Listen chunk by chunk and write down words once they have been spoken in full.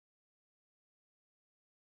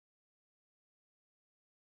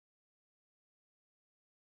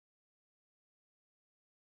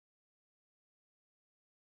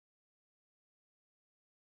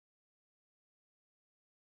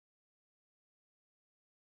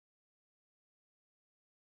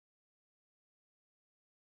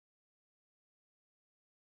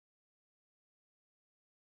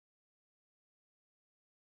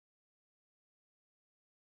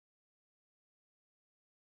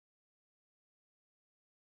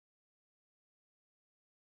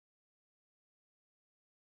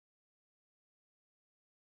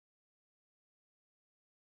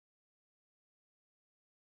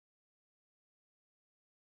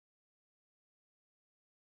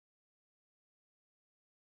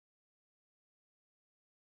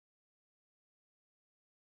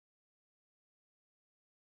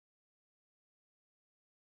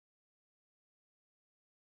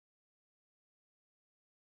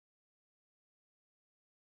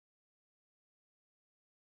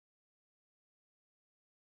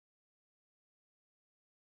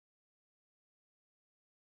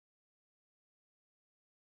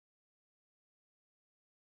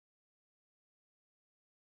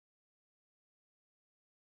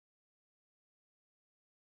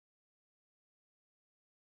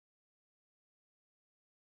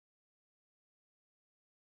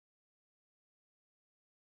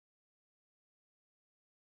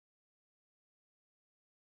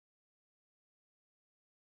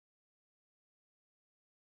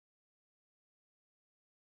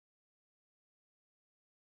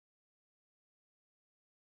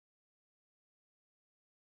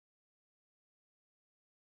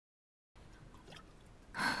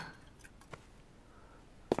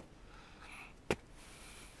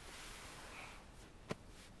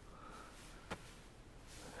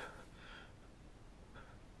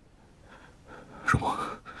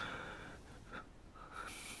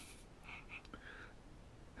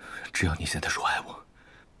只要你现在说爱我，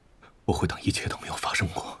我会当一切都没有发生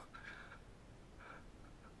过。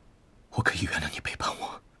我可以原谅你背叛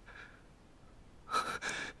我，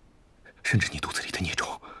甚至你肚子里的孽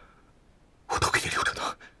种，我都可以留着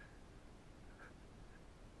它。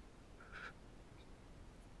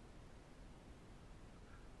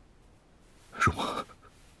如梦，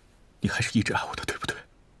你还是一直爱我的，对不对？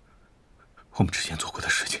我们之前做过的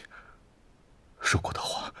事情，说过的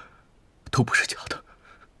话，都不是假的，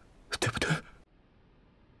对不对？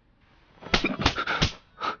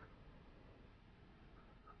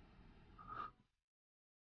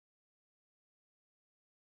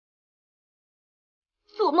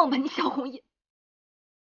做梦吧你萧红叶！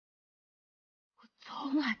我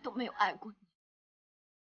从来都没有爱过你，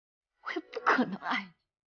我也不可能爱你。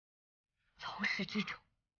从始至终，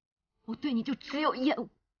我对你就只有厌恶。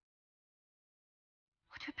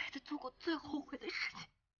我这辈子做过最后悔的事情，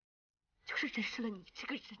就是认识了你这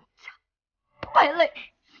个人渣败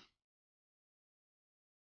类。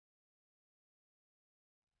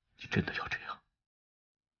你真的要这样？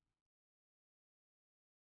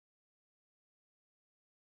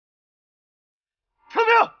成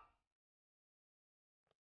命！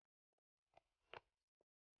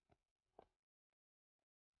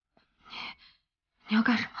你要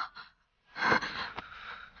干什么？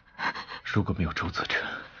如果没有周子辰，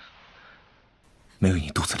没有你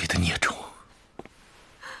肚子里的孽种，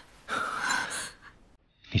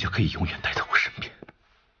你就可以永远待在